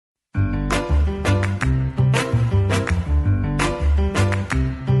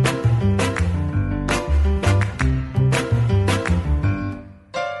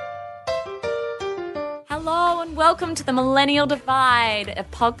Welcome to The Millennial Divide, a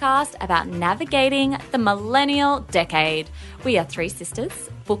podcast about navigating the millennial decade. We are three sisters,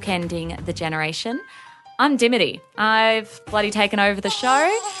 bookending the generation. I'm Dimity. I've bloody taken over the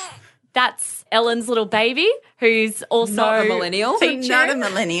show. That's Ellen's little baby, who's also not a millennial. Not a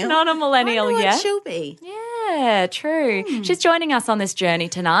millennial. Not a millennial I wonder yet. what she'll be. Yeah, true. She's joining us on this journey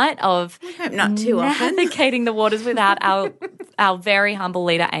tonight of Hope not too often. navigating the waters without our very humble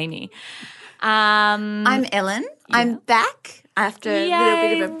leader, Amy. I'm Ellen. I'm back after a little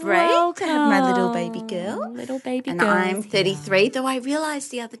bit of a break to have my little baby girl. Little baby And girl. I'm 33, though I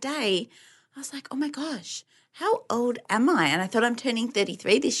realised the other day, I was like, oh my gosh, how old am I? And I thought I'm turning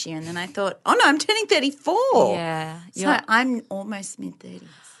 33 this year. And then I thought, oh no, I'm turning 34. Yeah. So I'm almost mid-30s.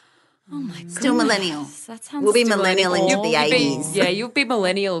 Oh my god. Still millennial. That sounds We'll be still millennial into all the the 80s. Yeah, you'll be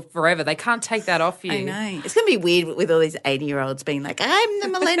millennial forever. They can't take that off you. I know. It's going to be weird with all these 80-year-olds being like, I'm the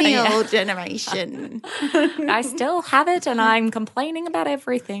millennial generation. I still have it and I'm complaining about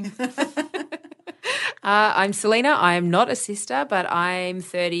everything. I'm Selena. I am not a sister, but I'm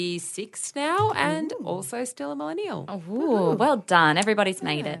 36 now and also still a millennial. Ooh, well done. Everybody's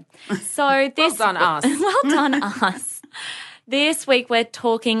made it. So this Well done us. Well done us. This week we're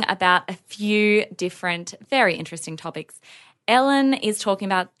talking about a few different, very interesting topics. Ellen is talking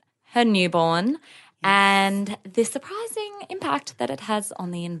about her newborn and the surprising impact that it has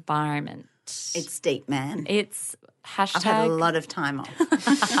on the environment. It's deep, man. It's hashtag. I've had a lot of time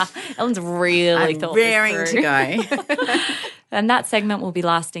off. Ellen's really I'm thought raring this to through. go. And that segment will be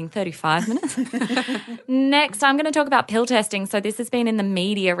lasting 35 minutes. Next, I'm going to talk about pill testing. So this has been in the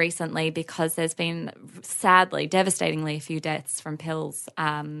media recently because there's been, sadly, devastatingly, a few deaths from pills,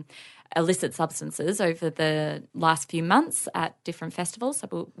 illicit substances over the last few months at different festivals.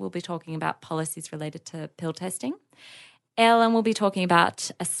 So we'll be talking about policies related to pill testing. Ellen will be talking about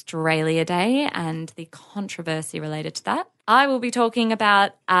Australia Day and the controversy related to that. I will be talking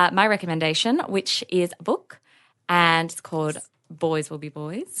about my recommendation, which is a book. And it's called Boys Will Be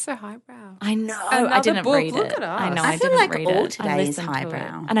Boys. So highbrow. I know. Another I didn't book. read Look it. at us. I know. I feel didn't like read all it. today I is listened to it.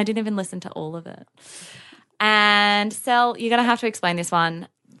 highbrow. And I didn't even listen to all of it. And Sel, you're going to have to explain this one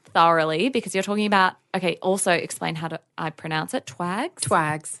thoroughly because you're talking about, okay, also explain how I pronounce it. Twags?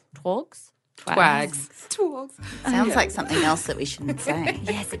 Twags. Twags? Twags. Twags. Sounds like something else that we shouldn't say.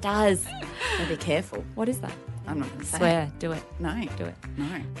 Yes, it does. So be careful. What is that? I'm not going to say. Swear. Do it. No. Do it.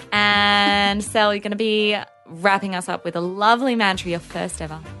 No. And Sel, you're going to be wrapping us up with a lovely mantra, your first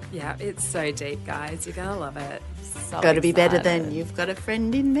ever. Yeah, it's so deep, guys. You're going to love it. So Got to be better excited. than you've got a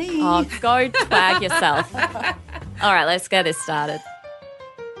friend in me. Oh, go twag yourself. All right, let's get this started.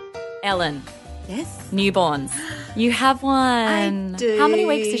 Ellen, Yes. newborns. You have one. I do. How many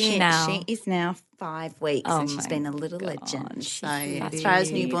weeks is she now? She is now 5 weeks Oh and she's my been a little God, legend. she's So as far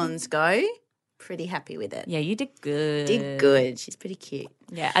as newborns go, pretty happy with it. Yeah, you did good. Did good. She's pretty cute.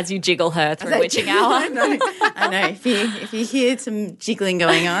 Yeah, as you jiggle her through witching hour. I know. If you hear some jiggling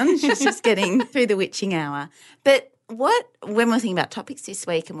going on, she's just getting through the witching hour. But when we're thinking about topics this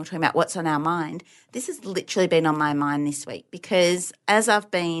week and we're talking about what's on our mind, this has literally been on my mind this week because as I've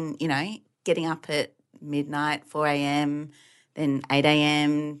been, getting up at midnight, 4 a.m., then 8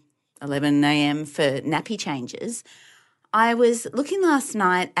 a.m., 11 a.m. for nappy changes, I was looking last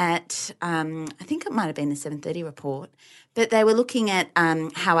night at, I think it might have been the 7:30 report, but they were looking at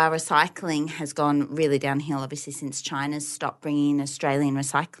how our recycling has gone really downhill, obviously, since China's stopped bringing in Australian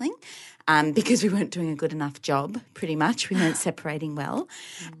recycling because we weren't doing a good enough job, pretty much. We weren't separating well.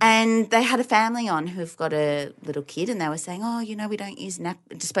 And they had a family on who've got a little kid and they were saying, we don't use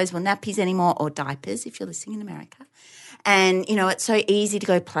disposable nappies anymore or diapers if you're listening in America. And, it's so easy to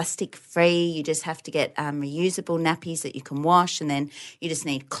go plastic free. You just have to get reusable nappies that you can wash and then you just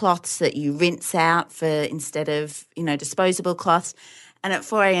need cloths that you rinse out instead of, disposable cloths. And at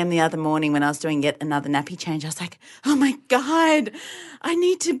 4 a.m. the other morning when I was doing yet another nappy change, I was like, oh, my God, I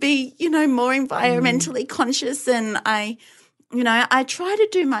need to be, more environmentally conscious. And I try to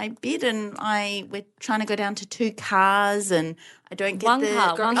do my bit and we're trying to go down to 2 cars and I don't get One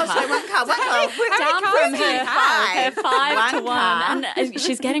car. Sorry, one car. Down from her 5 to 1. car. And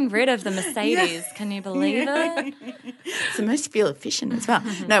she's getting rid of the Mercedes. Can you believe it? It's the most fuel efficient as well.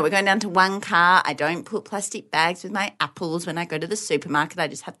 No, we're going down to 1 car. I don't put plastic bags with my apples when I go to the supermarket. I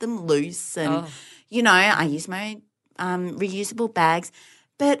just have them loose and, I use my reusable bags.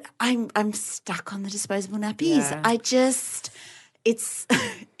 But I'm stuck on the disposable nappies. Yeah.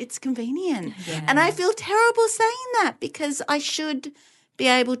 It's convenient. Yeah. And I feel terrible saying that because I should be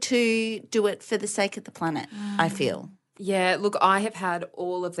able to do it for the sake of the planet, I feel. Yeah, look, I have had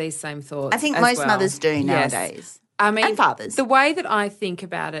all of these same thoughts. I think as most well. mothers do Yes. nowadays. I mean, and fathers. The way that I think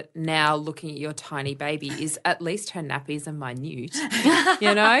about it now, looking at your tiny baby, is at least her nappies are minute,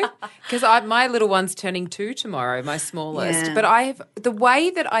 you know? Because my little one's turning 2 tomorrow, my smallest. Yeah. But the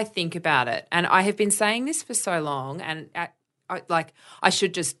way that I think about it, and I have been saying this for so long, and I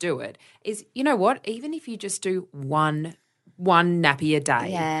should just do it, is, you know what? Even if you just do one nappy a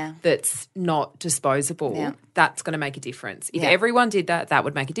day that's not disposable, that's going to make a difference. If everyone did that, that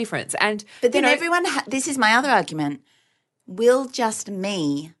would make a difference. But then everyone this is my other argument, will just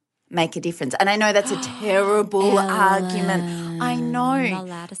me make a difference? And I know that's a terrible argument. I know. I'm not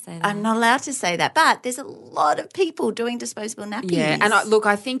allowed to say that. I'm not allowed to say that. But there's a lot of people doing disposable nappies. Yeah, and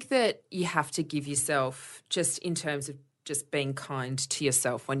I think that you have to give yourself, just in terms of just being kind to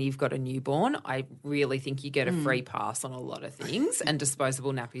yourself when you've got a newborn, I really think you get a free pass on a lot of things, and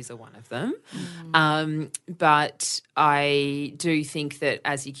disposable nappies are one of them. But I do think that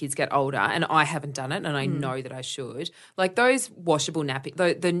as your kids get older, and I haven't done it and I know that I should, like those washable nappies,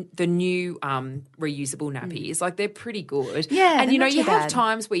 the new reusable nappies, like they're pretty good. Yeah, and you know, you have bad.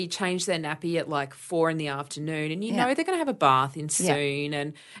 times where you change their nappy at like 4 PM and you know they're going to have a bath in soon,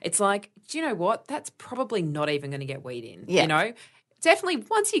 and it's like, do you know what? That's probably not even going to get weed in. Yeah. You know, definitely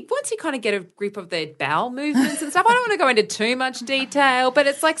once you kind of get a grip of their bowel movements and stuff. I don't want to go into too much detail, but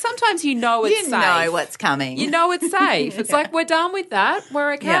it's like sometimes you know it's safe. You know what's coming. You know it's safe. It's like, we're done with that.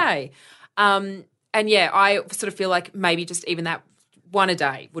 We're okay. And I sort of feel like maybe just even that one a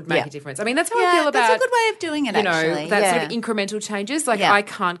day would make a difference. I mean, that's how I feel about, that's a good way of doing it, actually. That sort of incremental changes. Like I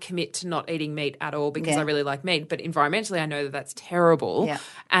can't commit to not eating meat at all because I really like meat, but environmentally I know that that's terrible. Yeah.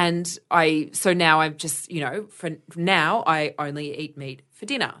 And so now I'm just, you know, for now I only eat meat for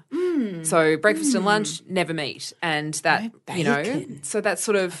dinner. So breakfast and lunch, never meat. And that, you know, so that's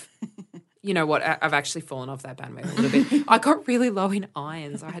sort of... You know what? I've actually fallen off that bandwagon a little bit. I got really low in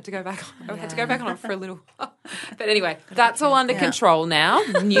iron, so I had to go back. I had to go back on it for a little while. But anyway, that's all under control now.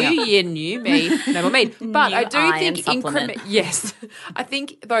 New year, new me, no more meat. But New I do iron think supplement. Yes, I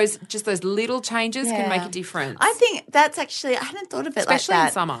think those little changes can make a difference. I think that's actually, I hadn't thought of it especially like that.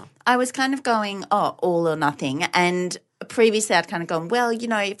 in summer. I was kind of going, all or nothing. And previously I'd kind of gone, well, you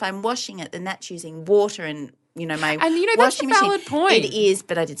know, if I'm washing it, then that's using water and, you know, my and you know that's a washing valid machine. point. It is,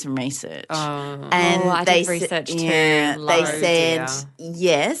 but I did some research. And I they did research too. they Lord, said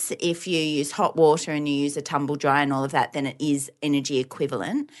yes, if you use hot water and you use a tumble dryer and all of that, then it is energy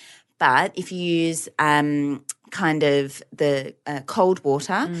equivalent. But if you use kind of the cold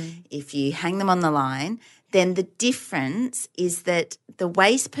water, if you hang them on the line, then the difference is that the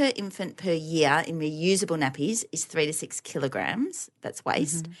waste per infant per year in reusable nappies is 3 to 6 kilograms. That's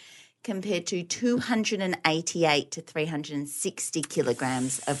waste. Compared to 288 to 360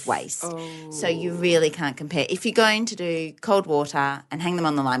 kilograms of waste. So you really can't compare. If you're going to do cold water and hang them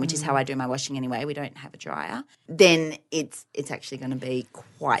on the line, which is how I do my washing anyway, we don't have a dryer, then it's actually going to be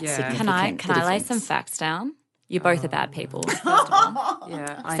quite significant. Can I lay some facts down? You're both are bad people. First of all.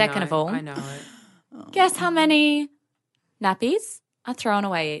 Yeah. Second of all, I know it. Guess how many nappies are thrown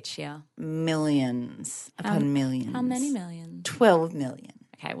away each year? Millions upon millions. How many millions? 12 million.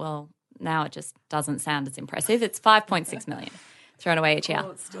 Okay, well, now it just doesn't sound as impressive. It's 5.6 million thrown away each year.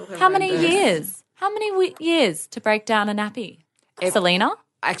 It's still How many horrendous. years? How many years to break down a nappy? Selena?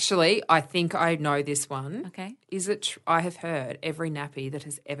 Actually, I think I know this one. Okay. Is it? I have heard every nappy that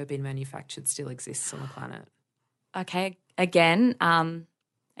has ever been manufactured still exists on the planet. Okay, again,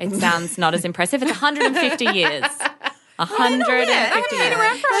 it sounds not as impressive. It's 150 years. 150 been years.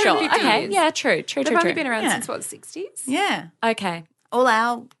 around for Sure. 150 Okay. years. Yeah, true. They've only been around since, what, the 60s? Yeah. Okay. All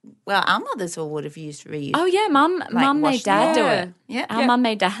our mothers all would have used reuse. Oh, yeah, Mum made wash Dad do them. it. Yeah. Our mum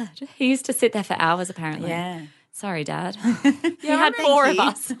made Dad. He used to sit there for hours, apparently. Yeah. Sorry, Dad. He had thank 4 of you.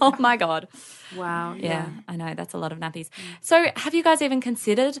 us. Oh, my God. Wow. Yeah, I know. That's a lot of nappies. So have you guys even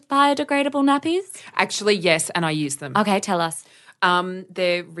considered biodegradable nappies? Actually, yes, and I use them. Okay, tell us.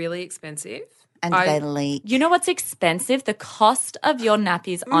 They're really expensive. And they leak. You know what's expensive? The cost of your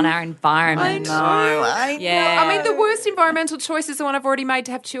nappies on our environment. I Yeah. I mean, the worst environmental choice is the one I've already made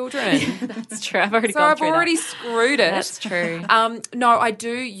to have children. That's true. I've already So gone I've through already that. screwed it. That's true. No, I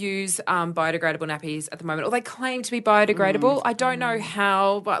do use biodegradable nappies at the moment, or they claim to be biodegradable. I don't know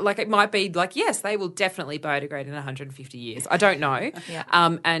how, but like it might be like, yes, they will definitely biodegrade in 150 years. I don't know.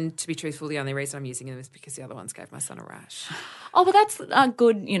 Yeah. And to be truthful, the only reason I'm using them is because the other ones gave my son a rash. Oh, but that's a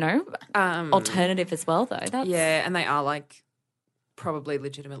good, alternative as well, though. That's, Yeah, and they are like probably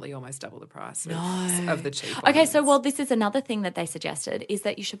legitimately almost double the price of the cheap Okay, ones. so this is another thing that they suggested is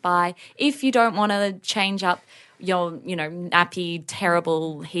that you should buy, if you don't want to change up your, nappy,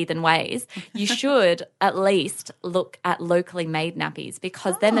 terrible heathen ways, you should at least look at locally made nappies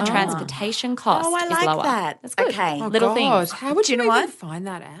because then the transportation cost I is like lower. that. That's good. Okay. Oh, Little things. How would Do you you know even what? find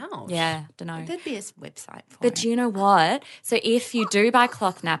that out? Yeah, don't know. There'd be a website for But it. do you know what? So if you do buy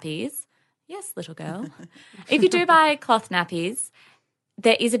cloth nappies, yes, little girl, if you do buy cloth nappies,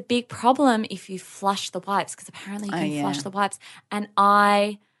 there is a big problem if you flush the wipes because apparently you can flush the wipes. And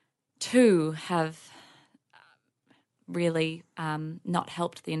I, too, have really not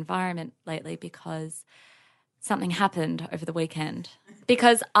helped the environment lately because something happened over the weekend.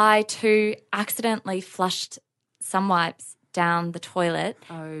 Because I, too, accidentally flushed some wipes down the toilet.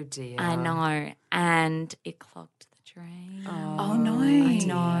 Oh, dear. I know. And it clogged the drain. Oh, no. I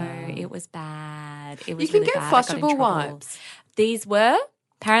know. It was bad. It was You can really get bad. I got in flushable trouble. wipes. These were.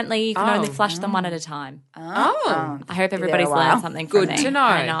 Apparently, you can only Oh. flush them one at a time. Oh. I hope there everybody's a while. learned something from Good me. to know.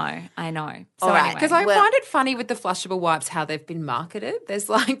 I know. So All right, anyway. Because I Well- find it funny with the flushable wipes how they've been marketed. There's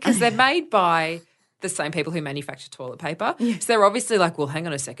because they're made by the same people who manufacture toilet paper. So they're obviously like, well, hang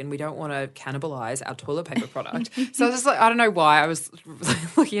on a second, we don't want to cannibalize our toilet paper product. So I was just like, I don't know why I was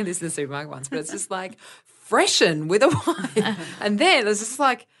looking at this in the supermarket once, but it's just like freshen with a wipe. And then it's just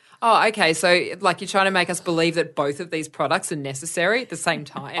like, oh, okay. So like you're trying to make us believe that both of these products are necessary at the same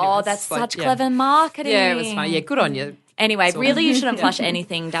time. Anyway, Oh, it's that's like, such yeah. clever marketing. Yeah, it was funny. Yeah, good on you. Anyway, really, you shouldn't flush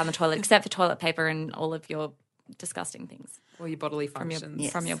anything down the toilet except for toilet paper and all of your disgusting things All your bodily functions.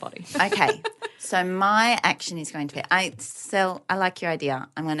 from your body. Okay. So my action is going to be I like your idea.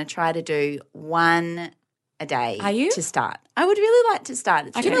 I'm going to try to do one a day Are you? to start. I would really like to start.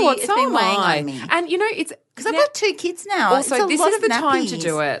 It's Do you know what? It's So been am weighing I. on me. And it's Because I've got 2 kids now. also It's a this lot is of the time to nappies.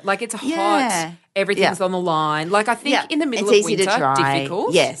 do it. Like it's hot, Yeah. everything's Yeah. on the line. Like I think Yeah. in the middle It's of easy to winter, dry.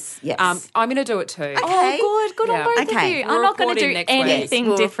 difficult. Yes. I'm going to do it too. Okay. Oh, good Yeah. on both Okay. of you. We'll I'm not going report to in do next week. anything Yes,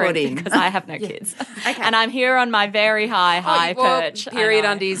 we'll different report in. because I have no kids. And I'm here on my very high Oh, well, perch. I period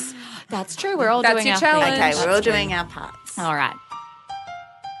know. undies. That's true. We're all That's doing your our challenge. thing. Okay, we're all That's true. doing our parts. All right.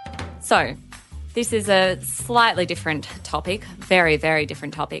 So, this is a slightly different topic, very, very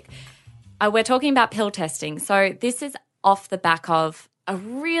different topic. We're talking about pill testing. So, this is off the back of a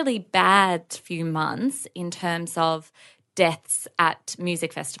really bad few months in terms of deaths at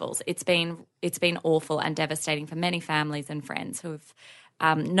music festivals. It's been awful and devastating for many families and friends who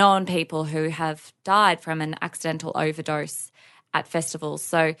have known people who have died from an accidental overdose at festivals.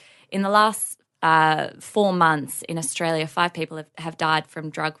 So, in the last 4 months in Australia, 5 people have died from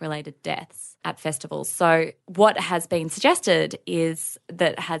drug-related deaths at festivals. So what has been suggested is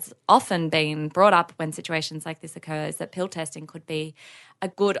that has often been brought up when situations like this occur is that pill testing could be a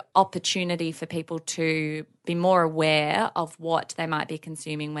good opportunity for people to be more aware of what they might be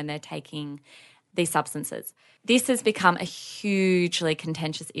consuming when they're taking these substances. This has become a hugely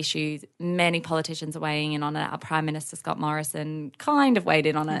contentious issue. Many politicians are weighing in on it. Our Prime Minister, Scott Morrison, kind of weighed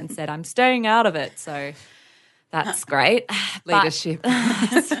in on it and said, I'm staying out of it. So that's great. But- Leadership.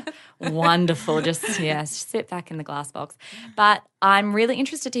 Wonderful. Just sit back in the glass box. But I'm really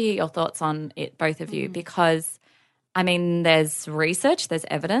interested to hear your thoughts on it, both of you, because I mean, there's research, there's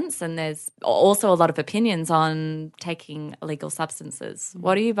evidence, and there's also a lot of opinions on taking illegal substances.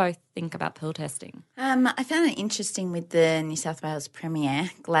 What do you both think about pill testing? I found it interesting with the New South Wales Premier,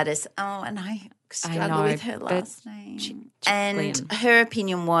 Gladys. Oh, and I struggle know, with her but last name. Gillian. And her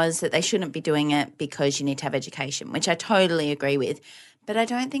opinion was that they shouldn't be doing it because you need to have education, which I totally agree with. But I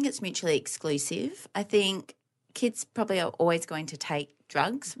don't think it's mutually exclusive. I think kids probably are always going to take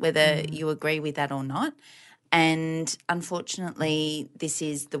drugs, whether you agree with that or not. And unfortunately, this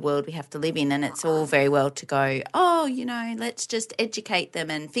is the world we have to live in, and it's all very well to go, let's just educate them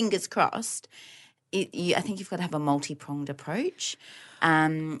and fingers crossed. I think you've got to have a multi-pronged approach,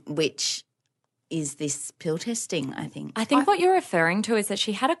 which is this pill testing, I think. I think what you're referring to is that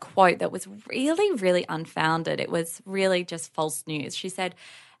she had a quote that was really, really unfounded. It was really just false news. She said,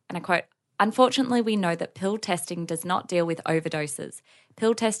 and I quote, "Unfortunately, we know that pill testing does not deal with overdoses.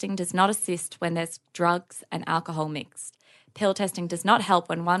 Pill testing does not assist when there's drugs and alcohol mixed. Pill testing does not help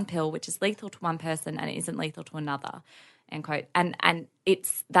when one pill, which is lethal to one person and isn't lethal to another." End quote. And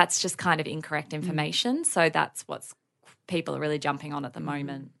that's just kind of incorrect information. So that's what's people are really jumping on at the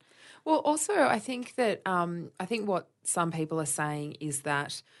moment. Well, also, I think that what some people are saying is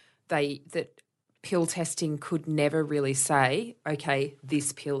that pill testing could never really say, okay,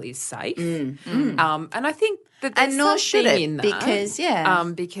 this pill is safe. And I think that there's And nor should something it, in that. because,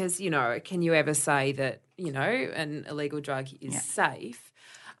 because, can you ever say that, an illegal drug is safe?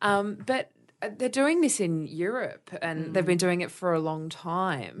 But they're doing this in Europe, and they've been doing it for a long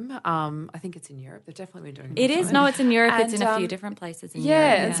time. I think it's in Europe. They've definitely been doing it. It is. No, it's in Europe. It's in a few And, different places in yeah,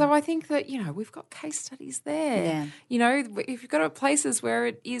 Europe. and so I think that, we've got case studies there. Yeah. If you've got places where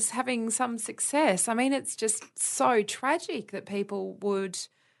it is having some success, I mean, it's just so tragic that people would,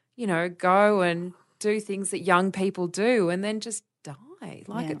 go and do things that young people do and then just die.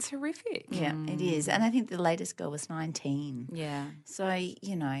 Like, it's horrific. Yeah, it is. And I think the latest girl was 19. Yeah. So,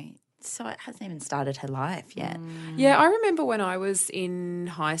 so it hasn't even started her life yet. Yeah, I remember when I was in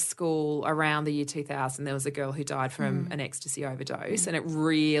high school around the year 2000, there was a girl who died from an ecstasy overdose, and it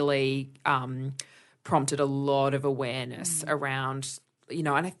really prompted a lot of awareness around, and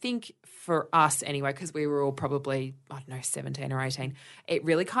I think for us anyway, because we were all probably, 17 or 18, it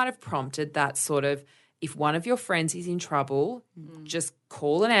really kind of prompted that sort of, if one of your friends is in trouble, just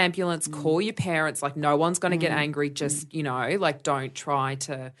call an ambulance, call your parents. Like, no one's going to get angry. Just, don't try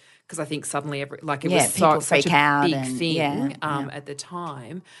to, because I think suddenly it was such a big thing at the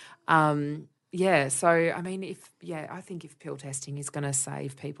time. So, I mean, I think if pill testing is going to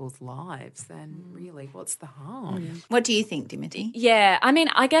save people's lives, then really what's the harm? What do you think, Dimity? Yeah, I mean,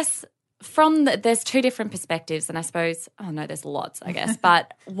 I guess there's two different perspectives, and I suppose, there's lots, I guess,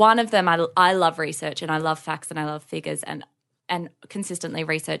 but one of them, I love research and I love facts and I love figures and consistently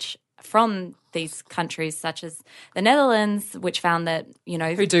research from these countries such as the Netherlands, which found that,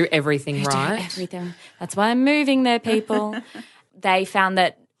 Who do everything right. Everything. That's why I'm moving there, people. They found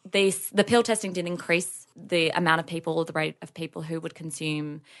that the pill testing did increase the amount of people or the rate of people who would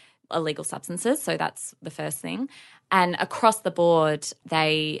consume illegal substances. So that's the first thing. And across the board,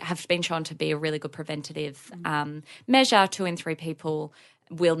 they have been shown to be a really good preventative measure. 2 in 3 people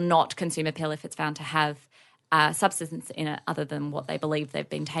will not consume a pill if it's found to have substance in it other than what they believe they've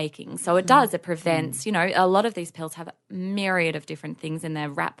been taking. So it does. It prevents, a lot of these pills have a myriad of different things in there,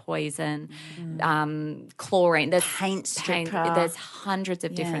 rat poison, chlorine. There's paint stripper. There's hundreds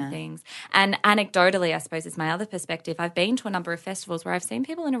of different things. And anecdotally, I suppose, is my other perspective. I've been to a number of festivals where I've seen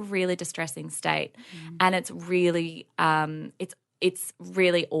people in a really distressing state, and it's really it's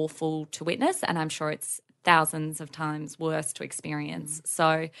really awful to witness, and I'm sure it's thousands of times worse to experience.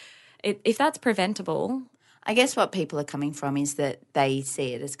 So if that's preventable, I guess what people are coming from is that they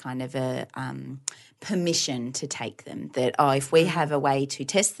see it as kind of a permission to take them, that, if we have a way to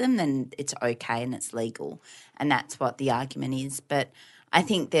test them, then it's okay and it's legal. And that's what the argument is. But I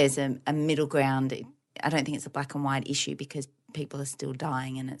think there's a middle ground. I don't think it's a black and white issue because people are still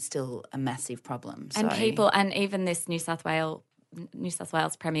dying and it's still a massive problem. And even this New South Wales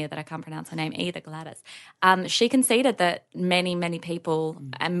Premier that I can't pronounce her name either, Gladys, she conceded that many, many people,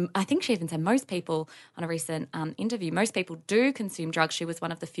 and I think she even said most people on a recent interview, most people do consume drugs. She was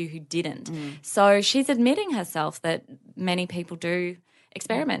one of the few who didn't. So she's admitting herself that many people do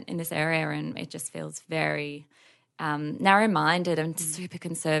experiment in this area, and it just feels very narrow-minded and super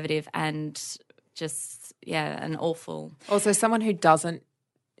conservative and just, an awful. Also, someone who doesn't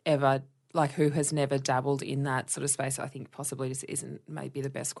ever who has never dabbled in that sort of space, I think possibly just isn't maybe the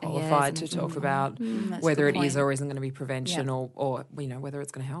best qualified to talk about whether it is or isn't going to be prevention or whether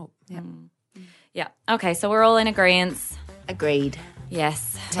it's going to help. Yeah. Okay, so we're all in agreement. Agreed.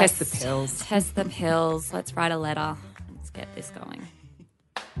 Yes. Test the pills. Test the pills. Let's write a letter. Let's get this going.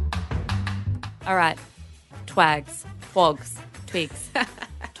 All right. Twags. Twogs. Twigs.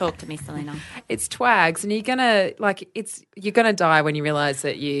 Talk to me, Selena. It's twags, and you're gonna die when you realise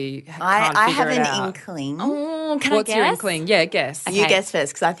that you can't I figure have it an out. inkling. Oh, can What's I guess? your inkling? Yeah, guess. You guess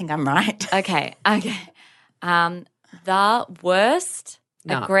first because I think I'm right. Okay. The worst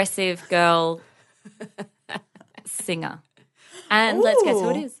aggressive girl singer. And let's guess who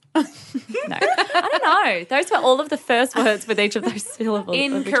it is. No, I don't know. Those were all of the first words with each of those syllables.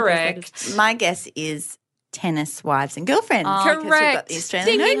 Incorrect. My guess is tennis wives and girlfriends. Correct. We've got the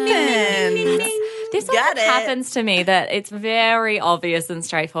Australian Open. This often happens to me that it's very obvious and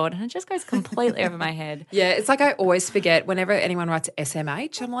straightforward and it just goes completely over my head. Yeah, it's like I always forget whenever anyone writes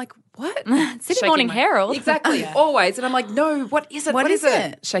SMH, I'm like, what? Sydney Morning Herald. Exactly, always. And I'm like, no, what is it? What is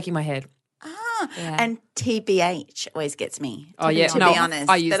it? Shaking my head. And TBH always gets me. To be honest.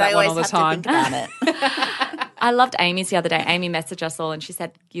 I use that one all the time. To think about it. I loved Amy's the other day. Amy messaged us all and she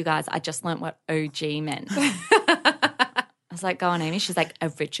said, you guys, I just learnt what OG meant. I was like, go on, Amy. She's like,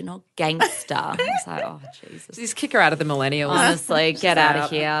 original gangster. I was like, oh, Jesus. Just kick her out of the millennials. Honestly, get out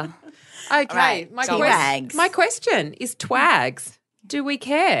of here. Okay, right, my question is twags. Do we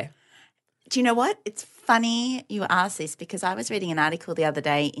care? Do you know what? It's funny you asked this because I was reading an article the other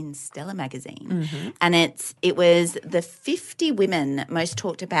day in Stella magazine and it was the 50 women most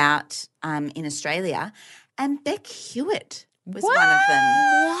talked about in Australia, and Beck Hewitt was one of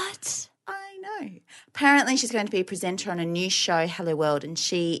them. What? I apparently she's going to be a presenter on a new show, Hello World, and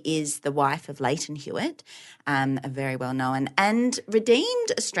she is the wife of Leighton Hewitt, a very well-known and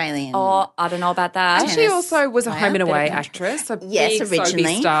redeemed Australian. Oh, I don't know about that. And she also was a home and away Bit of actress, a Yes, big originally.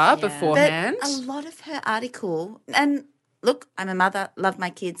 soapy star Yeah. beforehand. But a lot of her article, and look, I'm a mother, love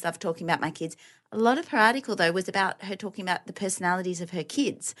my kids, love talking about my kids. A lot of her article, though, was about her talking about the personalities of her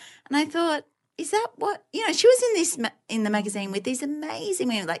kids. And I thought, is that what, she was in the magazine with these amazing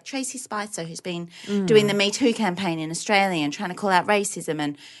women like Tracy Spicer, who's been doing the Me Too campaign in Australia and trying to call out racism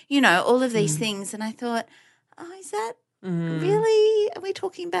and, all of these things. And I thought, oh, is that really, are we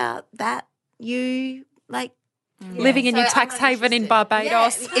talking about that? Living in your tax haven in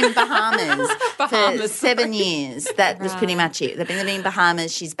Barbados. Yeah, in Bahamas, for Bahamas. 7 years. That was pretty much it. They've been living in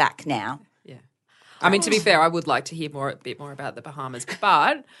Bahamas. She's back now. Yeah. I mean, to be fair, I would like to hear a bit more about the Bahamas.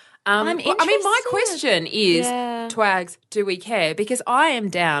 But, my interested. question is, Yeah. Twags, do we care? Because I am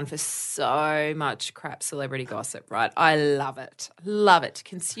down for so much crap celebrity gossip, right? I love it. Love it.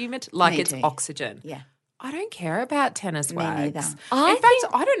 Consume it like Me it's too. oxygen. Yeah. I don't care about tennis wags. neither. In fact,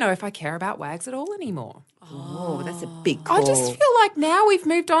 I don't know if I care about wags at all anymore. Oh, that's a big call. I just feel like now we've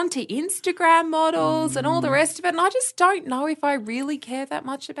moved on to Instagram models and all the rest of it, and I just don't know if I really care that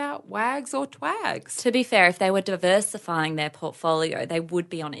much about wags or twags. To be fair, if they were diversifying their portfolio, they would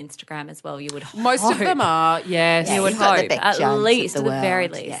be on Instagram as well, you would hope. Most of them are, yes. Yeah, You would you've got the hope, Beck at Juggs of least, the at the very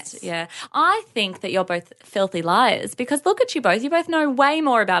world, least. yes. Yeah. I think that you're both filthy liars because look at you both. You both know way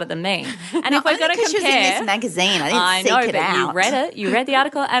more about it than me. And if we're going to because she was in compare... this magazine. I didn't I seek know, it but out. you read it. You read the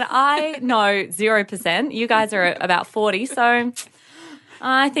article, and I know 0%. You guys are about 40, so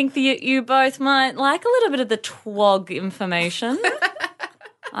I think that you both might like a little bit of the twog information.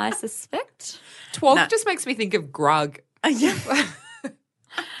 I suspect. Twog just makes me think of grug, Yeah.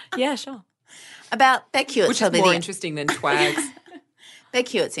 Yeah, sure. About Beck Hewitt's which is probably more the- interesting than twags. Beck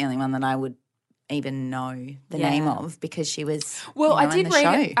Hewitt's the only one that I would even know the name of because she was Well, I in did the show.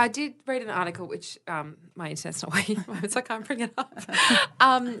 read. I did read an article which my internet's not working at the moment, so I can't bring it up.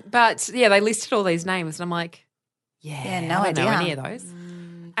 But yeah, they listed all these names, and I'm like, Yeah, no I don't know idea. any of those.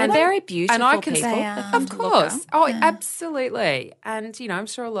 And very beautiful and I can people. They are. Of to look course. at. Oh, absolutely. And, I'm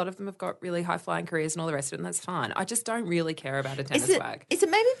sure a lot of them have got really high-flying careers and all the rest of it, and that's fine. I just don't really care about a tennis wag. Is it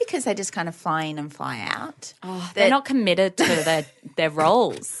maybe because they just kind of fly in and fly out? Oh, they're not committed to their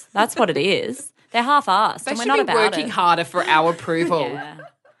roles. That's what it is. They're half-assed, They and we're should not be about working it. harder for our approval. Yeah.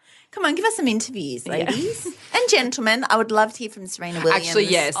 Come on, give us some interviews, ladies. And gentlemen, I would love to hear from Serena Williams. Actually,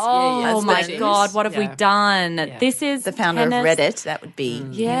 yes. Oh, yeah, my husband. God, what have we Yeah. done? Yeah. This is The founder tennis. of Reddit. That would be,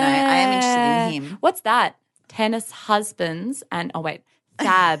 Yeah. I am interested in him. What's that? Tennis husbands and,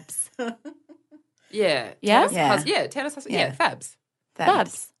 Fabs. Yeah. Yeah? Tennis Yeah. tennis husband. Yeah. Yeah, Fabs.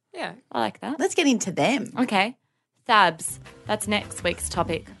 Fabs. Yeah. I like that. Let's get into them. Okay. Fabs. That's next week's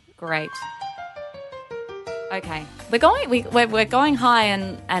topic. Great. Okay, we're going high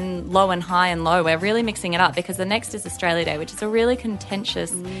and low and high and low. We're really mixing it up because the next is Australia Day, which is a really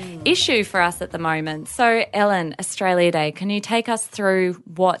contentious issue for us at the moment. So, Ellen, Australia Day, can you take us through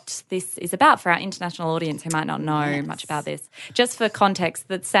what this is about for our international audience who might not know much about this? Just for context,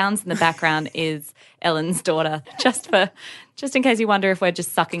 the sounds in the background is Ellen's daughter. Just in case you wonder if we're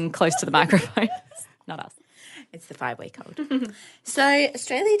just sucking close to the microphone, not us. It's the 5-week-old. So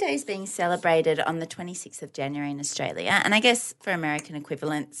Australia Day is being celebrated on the 26th of January in Australia. And I guess for American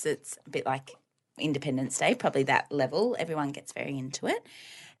equivalents, it's a bit like Independence Day, probably that level. Everyone gets very into it.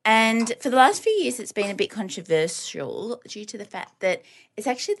 And for the last few years, it's been a bit controversial due to the fact that it's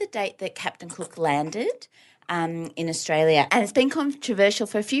actually the date that Captain Cook landed in Australia. And it's been controversial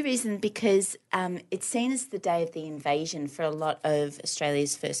for a few reasons because it's seen as the day of the invasion for a lot of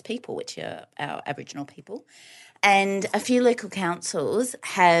Australia's First People, which are our Aboriginal people. And a few local councils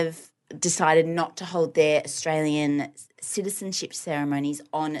have decided not to hold their Australian citizenship ceremonies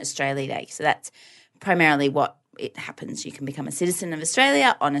on Australia Day. So that's primarily what it happens. You can become a citizen of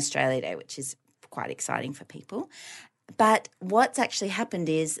Australia on Australia Day, which is quite exciting for people. But what's actually happened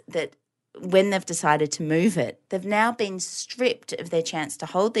is that when they've decided to move it, they've now been stripped of their chance to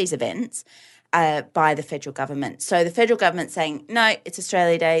hold these events by the federal government. So the federal government's saying, no, it's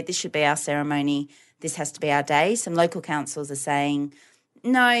Australia Day, this should be our ceremony, this has to be our day. Some local councils are saying,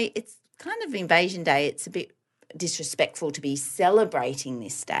 no, it's kind of Invasion Day, it's a bit disrespectful to be celebrating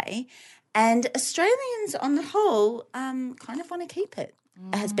this day. And Australians on the whole kind of want to keep it.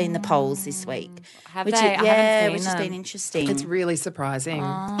 Has been the polls this week. Have which they? Is, I haven't yeah, seen which has them. been interesting. It's really surprising.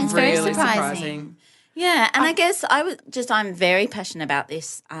 It's very really surprising. Yeah, and I guess I'm very passionate about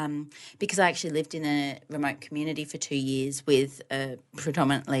this because I actually lived in a remote community for 2 years with a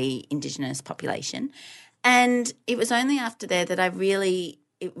predominantly Indigenous population. And it was only after there that I really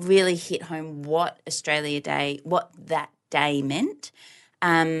it really hit home what that day meant.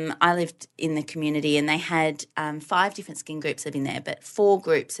 I lived in the community and they had 5 different skin groups living there, but 4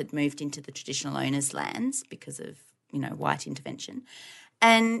 groups had moved into the traditional owners' lands because of, white intervention.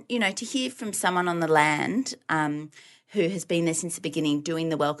 And, to hear from someone on the land who has been there since the beginning, doing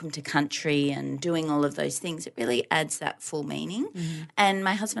the welcome to country and doing all of those things, it really adds that full meaning. Mm-hmm. And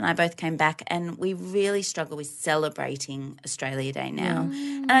my husband and I both came back and we really struggle with celebrating Australia Day now.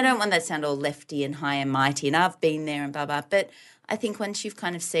 And I don't want that to sound all lefty and high and mighty, and I've been there and blah, blah, but I think once you've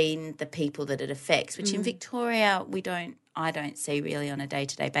kind of seen the people that it affects, which in Victoria I don't see really on a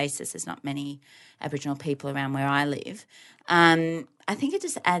day-to-day basis. There's not many Aboriginal people around where I live. I think it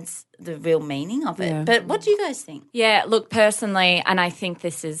just adds the real meaning of it. Yeah. But what do you guys think? Yeah, look, personally, and I think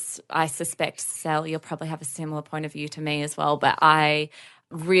I suspect, Sal, you'll probably have a similar point of view to me as well, but I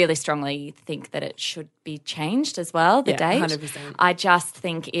really strongly think that it should be changed as well, the date. 100%. I just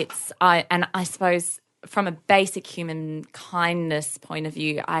think and I suppose from a basic human kindness point of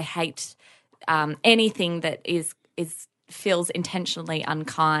view, I hate anything that feels intentionally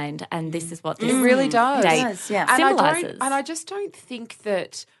unkind, and this is what this really does. date symbolises. And I just don't think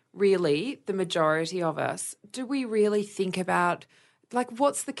that really the majority of us, do we really think about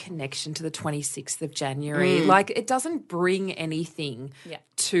what's the connection to the 26th of January? It doesn't bring anything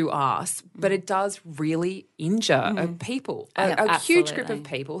to us, but it does really injure people, a huge group of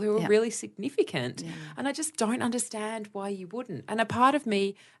people who are really significant. Yeah. And I just don't understand why you wouldn't. And a part of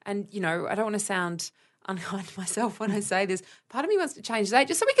me, and, I don't want to sound unkind to myself when I say this, part of me wants to change the date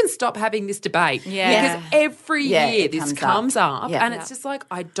just so we can stop having this debate. Yeah. Because every year this comes up and it's just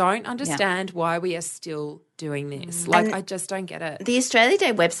I don't understand why we are still doing this. I just don't get it. The Australia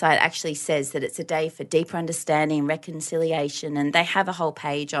Day website actually says that it's a day for deeper understanding and reconciliation, and they have a whole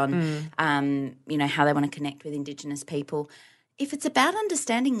page on, how they want to connect with Indigenous people. If it's about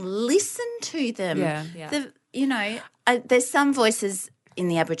understanding, listen to them. Yeah. There's some voices in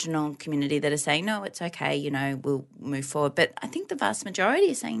the Aboriginal community that are saying, no, it's okay, we'll move forward. But I think the vast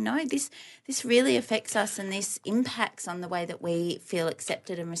majority are saying, no, this really affects us and this impacts on the way that we feel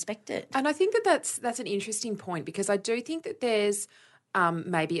accepted and respected. And I think that's an interesting point, because I do think that there's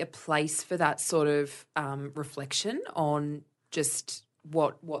maybe a place for that sort of reflection on just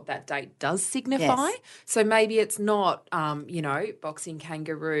what that date does signify. Yes. So maybe it's not, boxing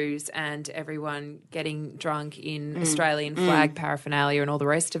kangaroos and everyone getting drunk in Australian flag paraphernalia and all the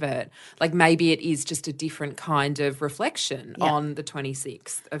rest of it. Maybe it is just a different kind of reflection on the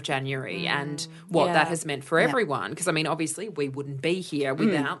 26th of January and what that has meant for everyone. Because, obviously we wouldn't be here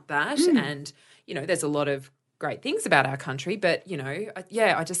without that. And, there's a lot of great things about our country, but,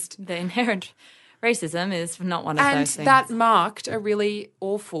 I just... The inherent... racism is not one of those things. And that marked a really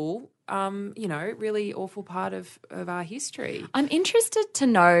awful, really awful part of our history. I'm interested to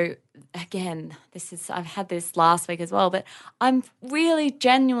know, again, I've had this last week as well, but I'm really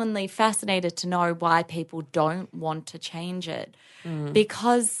genuinely fascinated to know why people don't want to change it,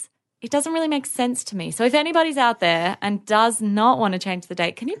 because it doesn't really make sense to me. So if anybody's out there and does not want to change the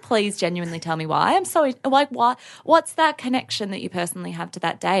date, can you please genuinely tell me why? I'm so why? What's that connection that you personally have to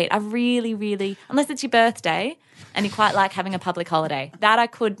that date? I really, really, unless it's your birthday and you quite like having a public holiday, that I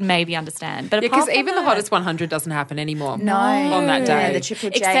could maybe understand. But because even the hottest 100 doesn't happen anymore. No, on that day. Yeah, the Triple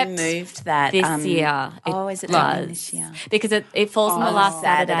J moved that this year. Is it does this year? Because it falls on the last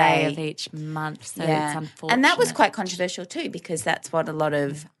Saturday of each month, so it's unfortunate. And that was quite controversial too, because that's what a lot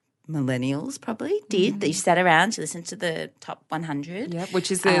of millennials probably did. You sat around, you listened to the top 100. Yeah,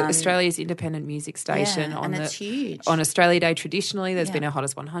 which is Australia's independent music station. And it's huge. On Australia Day traditionally there's been a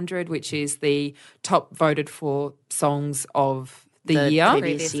Hottest 100, which is the top voted for songs of the year.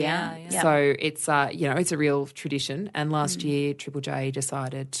 Previous year. Yeah. So it's it's a real tradition. And last year Triple J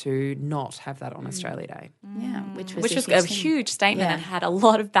decided to not have that on Australia Day. Yeah, which was a huge statement and had a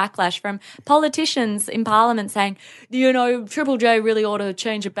lot of backlash from politicians in Parliament saying, Triple J really ought to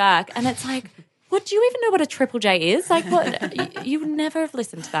change it back. And it's like, what, do you even know what a Triple J is? What? You would never have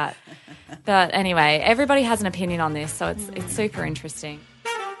listened to that. But anyway, everybody has an opinion on this, so it's super interesting.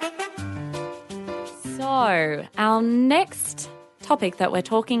 So our next topic that we're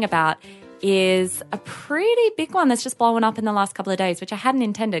talking about is a pretty big one that's just blown up in the last couple of days, which I hadn't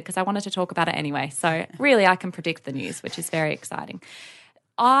intended because I wanted to talk about it anyway. So really I can predict the news, which is very exciting.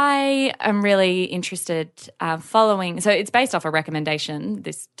 I am really interested following – so it's based off a recommendation,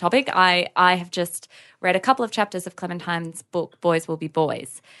 this topic. I have just read a couple of chapters of Clementine's book, Boys Will Be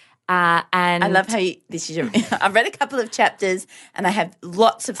Boys. And I love how I've read a couple of chapters and I have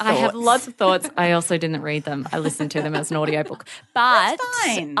lots of thoughts. I have lots of thoughts. I also didn't read them. I listened to them as an audiobook. But That's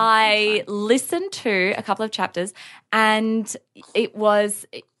fine. I listened to a couple of chapters and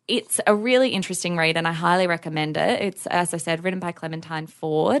it's a really interesting read and I highly recommend it. It's, as I said, written by Clementine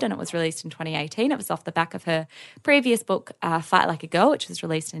Ford and it was released in 2018. It was off the back of her previous book, Fight Like a Girl, which was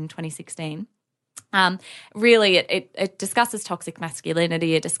released in 2016. Really, it discusses toxic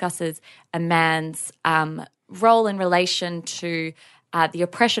masculinity. It discusses a man's role in relation to the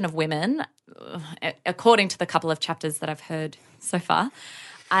oppression of women, according to the couple of chapters that I've heard so far.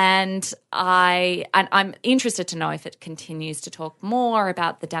 And I'm interested to know if it continues to talk more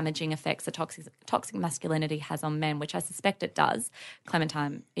about the damaging effects that toxic masculinity has on men, which I suspect it does.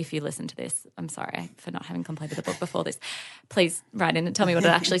 Clementine, if you listen to this, I'm sorry for not having completed the book before this. Please write in and tell me what it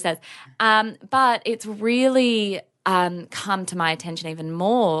actually says. But it's really come to my attention even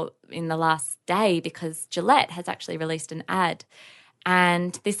more in the last day because Gillette has actually released an ad.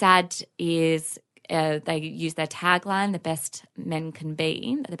 And this ad is they use their tagline, the best men can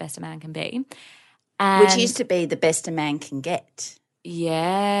be, the best a man can be. And which used to be the best a man can get.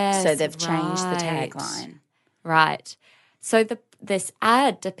 Yes. So they've changed the tagline. Right. So this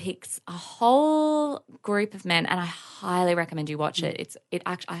ad depicts a whole group of men, and I highly recommend you watch it. I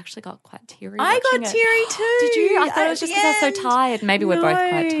actually got quite teary. I got watching teary it. too. Did you? I thought it was just because I was so tired. Maybe we're both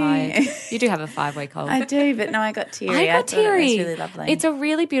quite No. tired. You do have a 5-week old. I do, but no, I got teary. I got teary. It was really lovely. It's a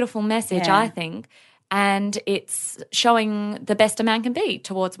really beautiful message, Yeah. I think. And it's showing the best a man can be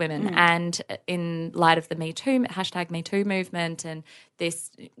towards women. And in light of the #Me Too movement and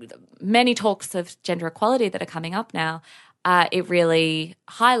this many talks of gender equality that are coming up now, it really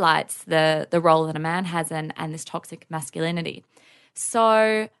highlights the role that a man has and this toxic masculinity.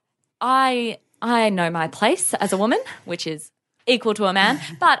 So I know my place as a woman, which is equal to a man,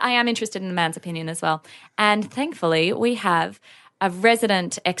 but I am interested in a man's opinion as well. And thankfully we have a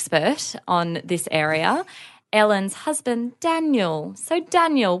resident expert on this area, Ellen's husband, Daniel. So,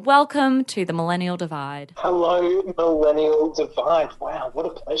 Daniel, welcome to the Millennial Divide. Hello, Millennial Divide. Wow, what a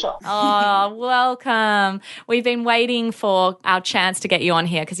pleasure. Oh, welcome. We've been waiting for our chance to get you on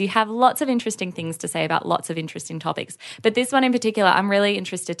here because you have lots of interesting things to say about lots of interesting topics. But this one in particular, I'm really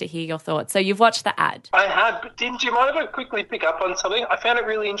interested to hear your thoughts. So you've watched the ad. I have, but do you mind if I quickly pick up on something? I found it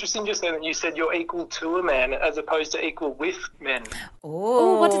really interesting just then that you said you're equal to a man as opposed to equal with men.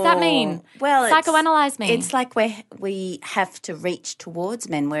 Oh, what does that mean? Well, psychoanalyze me. It's like we have to reach towards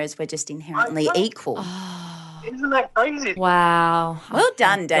men, whereas we're just inherently equal. Isn't that crazy? Wow. Well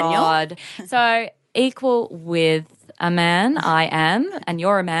done, Daniel. God. So equal with a man, I am, and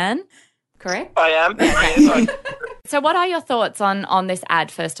you're a man, correct? I am. Yes, So what are your thoughts on this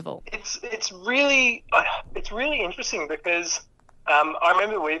ad, first of all? It's really interesting because I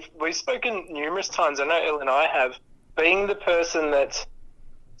remember we've spoken numerous times. I know Elle and I have, being the person that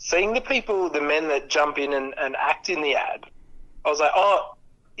seeing the men that jump in and act in the ad. I was like, oh,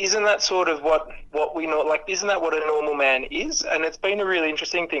 isn't that sort of what we know? Like, isn't that what a normal man is? And it's been a really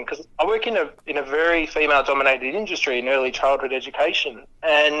interesting thing because I work in a very female-dominated industry in early childhood education,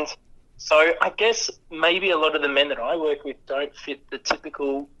 and so I guess maybe a lot of the men that I work with don't fit the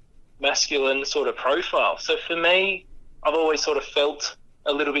typical masculine sort of profile. So for me, I've always sort of felt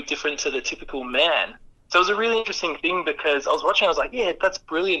a little bit different to the typical man. So it was a really interesting thing because I was watching, I was like, yeah, that's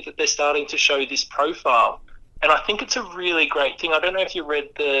brilliant that they're starting to show this profile. And I think it's a really great thing. I don't know if you read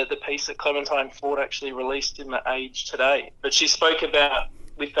the piece that Clementine Ford actually released in The Age today, but she spoke about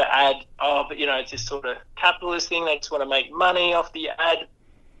with the ad, but it's this sort of capitalist thing. They just want to make money off the ad.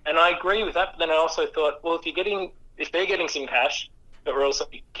 And I agree with that. But then I also thought, well, if they're getting some cash, but we're also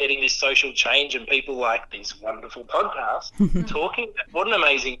getting this social change and people like these wonderful podcasts talking. What an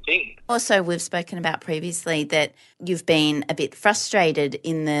amazing thing. Also, we've spoken about previously that you've been a bit frustrated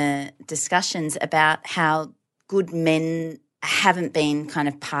in the discussions about how good men haven't been kind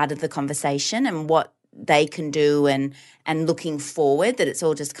of part of the conversation and what they can do and looking forward, that it's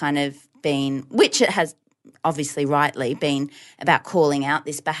all just kind of been, which it has obviously rightly been about calling out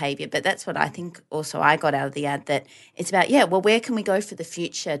this behaviour, but that's what I think also I got out of the ad, that it's about, where can we go for the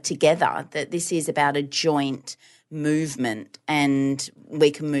future together, that this is about a joint movement and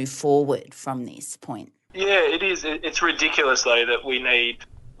we can move forward from this point. Yeah, it is. It's ridiculous though that we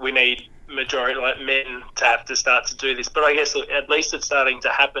need majority like men to have to start to do this, but I guess at least it's starting to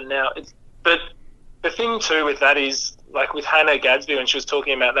happen now. But the thing too with that is, like with Hannah Gadsby when she was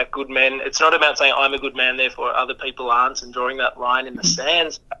talking about that good men, it's not about saying I'm a good man therefore other people aren't and drawing that line in the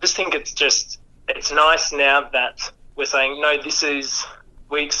sands. I just think it's nice now that we're saying, no,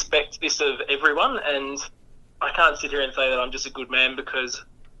 we expect this of everyone, and I can't sit here and say that I'm just a good man because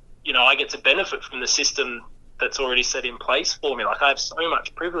I get to benefit from the system that's already set in place for me. Like, I have so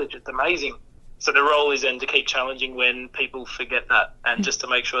much privilege. It's amazing. So the role is then to keep challenging when people forget that, and just to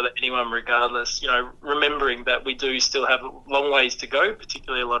make sure that anyone, regardless, remembering that we do still have long ways to go,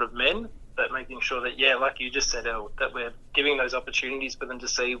 particularly a lot of men, but making sure that, like you just said, Elle, that we're giving those opportunities for them to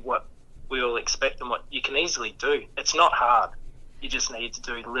see what we all expect and what you can easily do. It's not hard. You just need to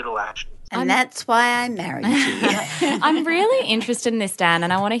do little actions. And that's why I married you. I'm really interested in this, Dan,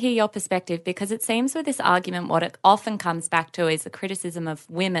 and I want to hear your perspective, because it seems with this argument what it often comes back to is the criticism of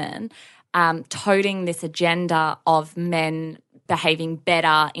women toting this agenda of men behaving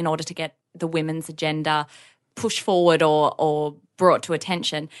better in order to get the women's agenda pushed forward or brought to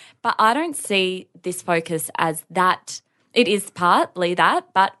attention. But I don't see this focus as that. It is partly that,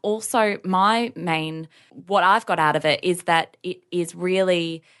 but also what I've got out of it is that it is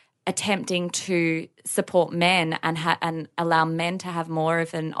really attempting to support men and allow men to have more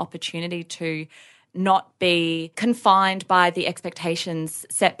of an opportunity to not be confined by the expectations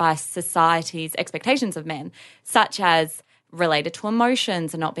set by society's expectations of men, such as related to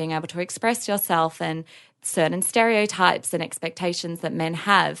emotions and not being able to express yourself and certain stereotypes and expectations that men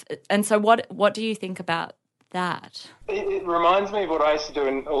have. And so what do you think about that? It reminds me of what I used to do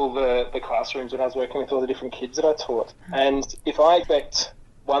in all the classrooms when I was working with all the different kids that I taught. And if I expect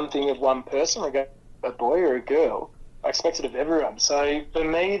one thing of one person, like a boy or a girl, I expect it of everyone. So for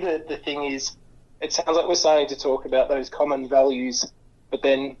me, the thing is, it sounds like we're starting to talk about those common values, but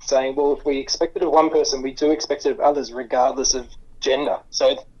then saying, well, if we expect it of one person, we do expect it of others regardless of gender.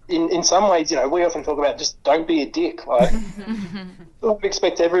 So in some ways, we often talk about just don't be a dick. Like, we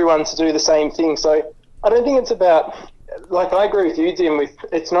expect everyone to do the same thing. So I don't think it's about, like, I agree with you, Jim,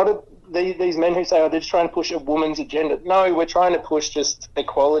 it's not these men who say, they're just trying to push a woman's agenda. No, we're trying to push just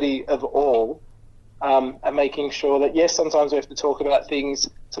equality of all, and making sure that, yes, sometimes we have to talk about things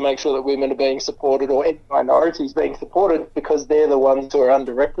to make sure that women are being supported or any minorities being supported because they're the ones who are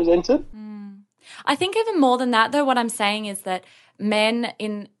underrepresented. I think even more than that, though, what I'm saying is that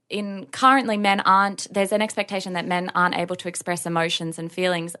currently there's an expectation that men aren't able to express emotions and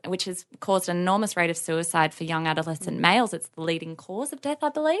feelings, which has caused an enormous rate of suicide for young adolescent males. It's the leading cause of death, I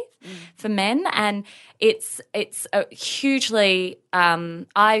believe, for men. And it's a hugely,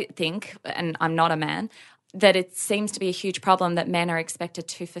 I think, and I'm not a man, that it seems to be a huge problem that men are expected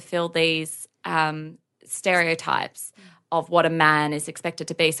to fulfill these stereotypes of what a man is expected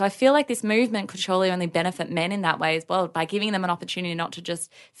to be. So I feel like this movement could surely only benefit men in that way as well, by giving them an opportunity not to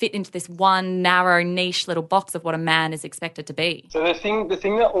just fit into this one narrow niche little box of what a man is expected to be. So the thing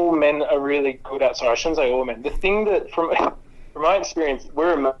that all men are really good at, sorry, I shouldn't say all men, the thing that from my experience,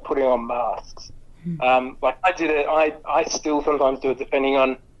 we're putting on masks. Like I did it, I still sometimes do it depending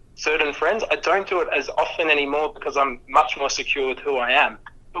on certain friends. I don't do it as often anymore because I'm much more secure with who I am.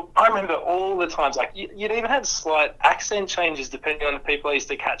 But I remember all the times, like, you'd even have slight accent changes depending on the people I used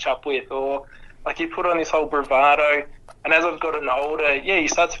to catch up with, or, like, you put on this whole bravado, and as I've gotten older, you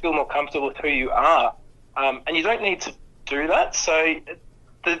start to feel more comfortable with who you are, and you don't need to do that. So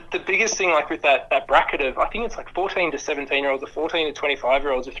the biggest thing, like, with that bracket of, I think it's like 14 to 17-year-olds or 14 to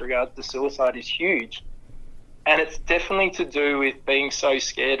 25-year-olds with regards to suicide is huge. And it's definitely to do with being so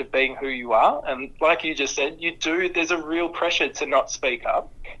scared of being who you are. And like you just said, there's a real pressure to not speak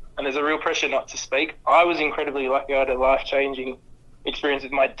up, and there's a real pressure not to speak. I was incredibly lucky. I had a life-changing experience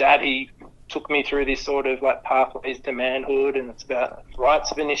with my dad. He took me through this sort of like pathways to manhood, and it's about rites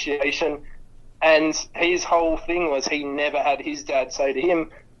of initiation. And his whole thing was he never had his dad say to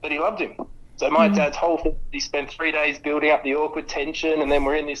him that he loved him. So my dad's whole thing, he spent 3 days building up the awkward tension, and then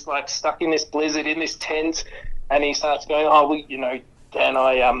we're in this, like, stuck in this blizzard in this tent, and he starts going, oh, well, Dan,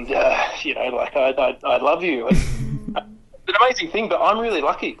 I love you. It's an amazing thing, but I'm really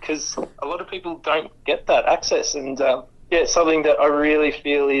lucky because a lot of people don't get that access. And, it's something that I really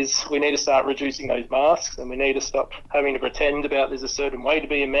feel is we need to start reducing those masks, and we need to stop having to pretend about there's a certain way to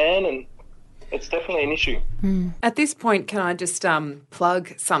be a man, and it's definitely an issue. At this point, can I just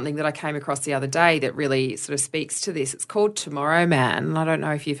plug something that I came across the other day that really sort of speaks to this? It's called Tomorrow Man, and I don't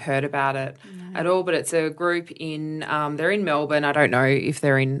know if you've heard about it at all, but it's a group they're in Melbourne. I don't know if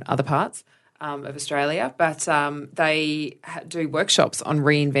they're in other parts of Australia, but they do workshops on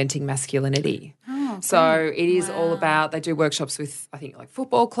reinventing masculinity. So it is all about, they do workshops with, I think, like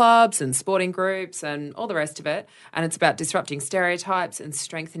football clubs and sporting groups and all the rest of it. And it's about disrupting stereotypes and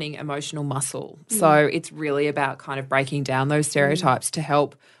strengthening emotional muscle. So it's really about kind of breaking down those stereotypes to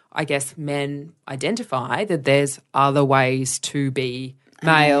help, I guess, men identify that there's other ways to be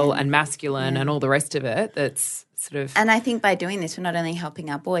male and masculine and all the rest of it that's sort of... And I think by doing this, we're not only helping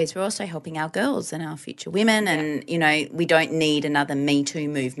our boys, we're also helping our girls and our future women. And, you know, we don't need another Me Too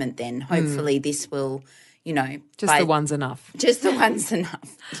movement then. Hopefully this will, you know... Just the one's enough. Just the one's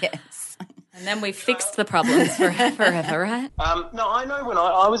enough, yes. And then we fixed the problems forever, right? No, I know when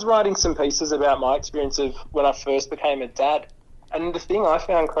I was writing some pieces about my experience of when I first became a dad, and the thing I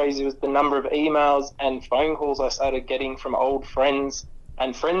found crazy was the number of emails and phone calls I started getting from old friends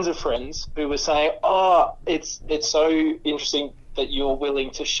and friends of friends who were saying, oh, it's so interesting that you're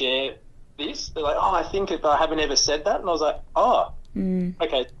willing to share this. They're like, oh, I think it, but I haven't ever said that. And I was like, oh,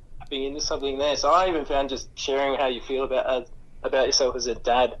 okay, tapping into something there. So I even found just sharing how you feel about yourself as a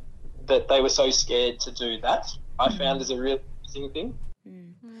dad, that they were so scared to do that, I found is a real interesting thing.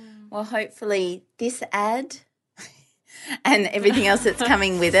 Well, hopefully this ad and everything else that's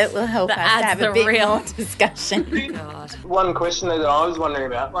coming with it will help us to have a bit more discussion. God. One question that I was wondering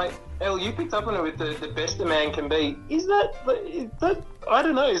about, like, Elle, you picked up on it with the best a man can be. Is that, I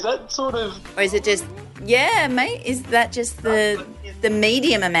don't know, is that sort of... Or is it just, yeah, mate, is that just the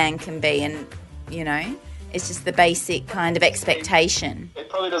medium a man can be and, you know... It's just the basic kind of expectation. It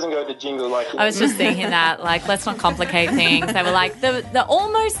probably doesn't go with the jingle like... I was just thinking that, like, let's not complicate things. They were like, the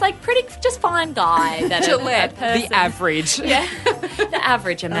almost, like, pretty just fine guy. That Gillette, a person, the average. Yeah, the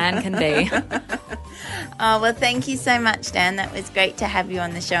average a man can be. Oh, well, thank you so much, Dan. That was great to have you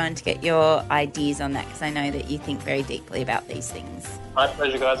on the show and to get your ideas on that, because I know that you think very deeply about these things. My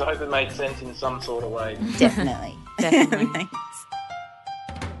pleasure, guys. I hope it made sense in some sort of way. Definitely. Definitely.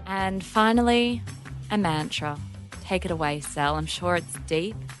 And finally... a mantra. Take it away, Sal. I'm sure it's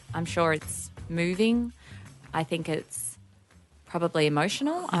deep. I'm sure it's moving. I think it's probably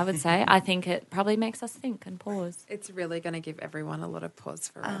emotional, I would say. I think it probably makes us think and pause. It's really going to give everyone a lot of pause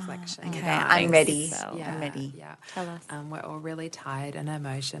for reflection. Okay, I'm ready. Sal. I'm ready. Yeah. Tell us. We're all really tired and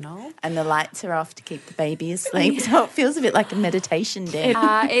emotional. And the lights are off to keep the baby asleep, so it feels a bit like a meditation day.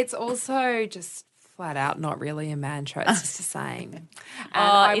 It's also just flat out not really a mantra. It's just a saying.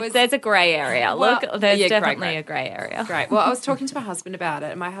 And There's a grey area. Well, Look, there's yeah, definitely great. a grey area. Great. Well, I was talking to my husband about it,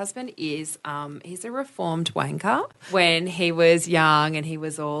 and my husband is he's a reformed wanker. When he was young and he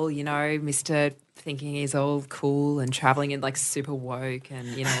was all, you know, Mr. thinking he's all cool and travelling and like super woke and,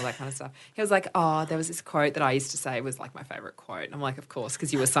 you know, all that kind of stuff. He was like, oh, there was this quote that I used to say was like my favourite quote. And I'm like, of course,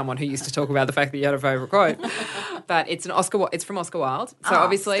 because you were someone who used to talk about the fact that you had a favourite quote. But it's from Oscar Wilde. So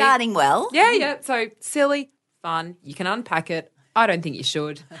obviously. Starting well. Yeah. So silly, fun. You can unpack it. I don't think you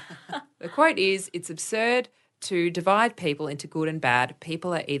should. The quote is, it's absurd to divide people into good and bad.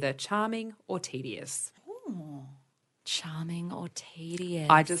 People are either charming or tedious. Ooh. Charming or tedious.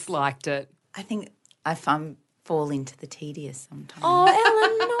 I just liked it. I think I fall into the tedious sometimes. Oh,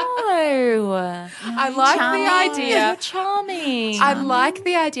 Ellen, no. I like charming. the idea. You're charming. I like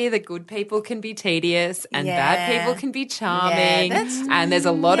the idea that good people can be tedious and bad people can be charming. And there's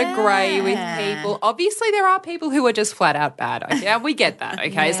a lot of grey with people. Obviously, there are people who are just flat out bad. Okay? Yeah, we get that.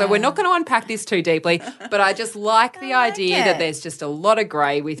 Okay, so we're not going to unpack this too deeply. But I just like the idea that there's just a lot of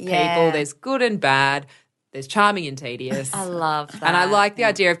grey with people. There's good and bad. There's charming and tedious. I love that. And I like the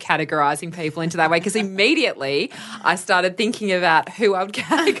idea of categorising people into that way, because immediately I started thinking about who I would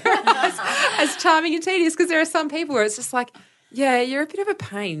categorise as charming and tedious, because there are some people where it's just like, yeah, you're a bit of a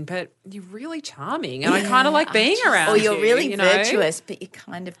pain, but you're really charming and I kind of like being around you. Or you're really you know? virtuous, but you're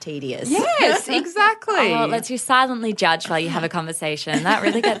kind of tedious. Yes, exactly. Oh, it lets you silently judge while you have a conversation. That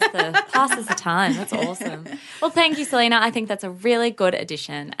really passes the time. That's awesome. Well, thank you, Selena. I think that's a really good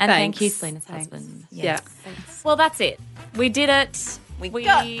addition. And thank you, Selena's husband. Yeah. Thanks. Well, that's it. We did it. We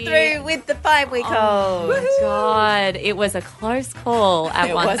got through with the 5-week-old. Oh, God. It was a close call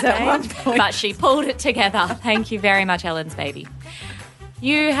at one point, but she pulled it together. Thank you very much, Ellen's baby.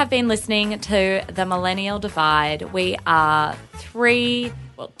 You have been listening to The Millennial Divide. We are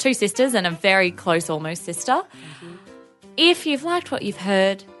two sisters and a very close almost sister. Mm-hmm. If you've liked what you've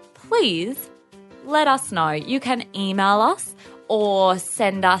heard, please let us know. You can email us or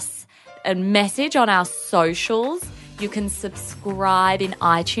send us a message on our socials. You can subscribe in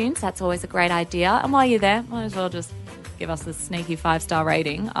iTunes. That's always a great idea. And while you're there, might as well just give us a sneaky 5-star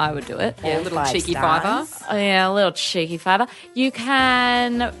rating. I would do it. Yeah, a little cheeky stars. fiver. Oh, yeah, a little cheeky fiver. You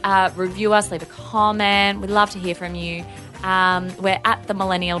can review us, leave a comment. We'd love to hear from you. We're at The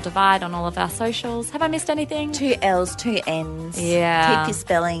Millennial Divide on all of our socials. Have I missed anything? 2 L's, 2 N's. Yeah. Keep your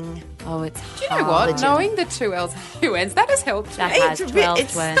spelling. Oh, it's Do you know what? Knowing the 2 L's and 2 N's, that has helped. That has It's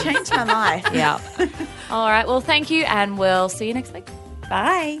 12 changed my life. Yeah. All right. Well, thank you, and we'll see you next week.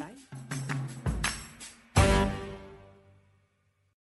 Bye.